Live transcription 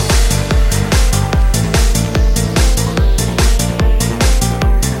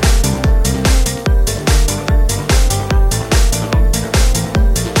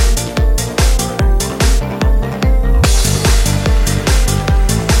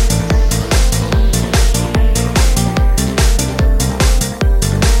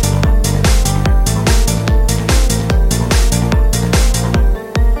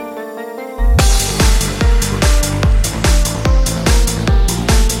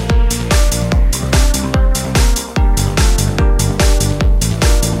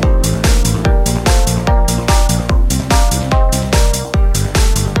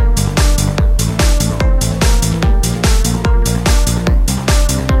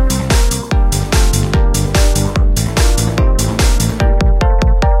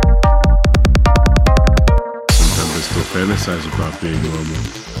fantasize about being normal?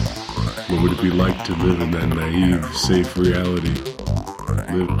 What would it be like to live in that naive, safe reality?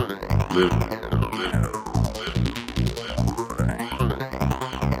 Live.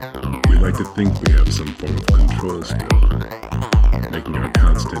 We like to think we have some form of control still, making our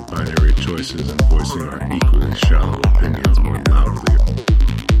constant binary choices and voicing our equally shallow opinions more loudly.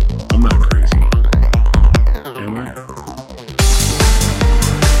 I'm not crazy. Am I?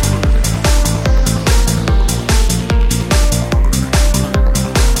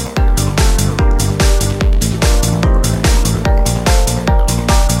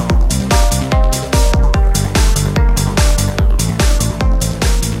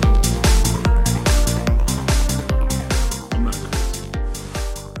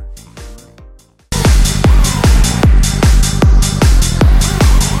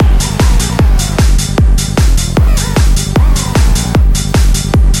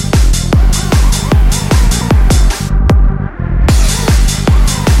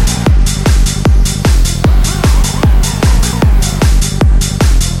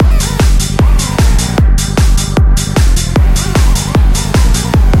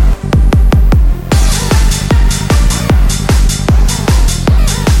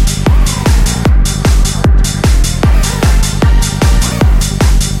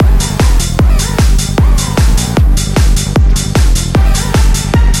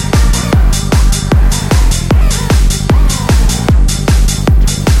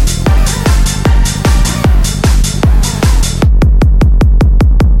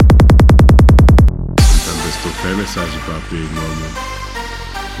 Fantasize about being normal.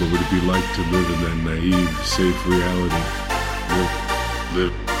 What would it be like to live in that naive, safe reality?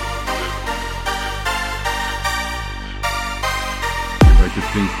 Live. We like to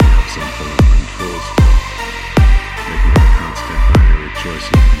think we have some fun.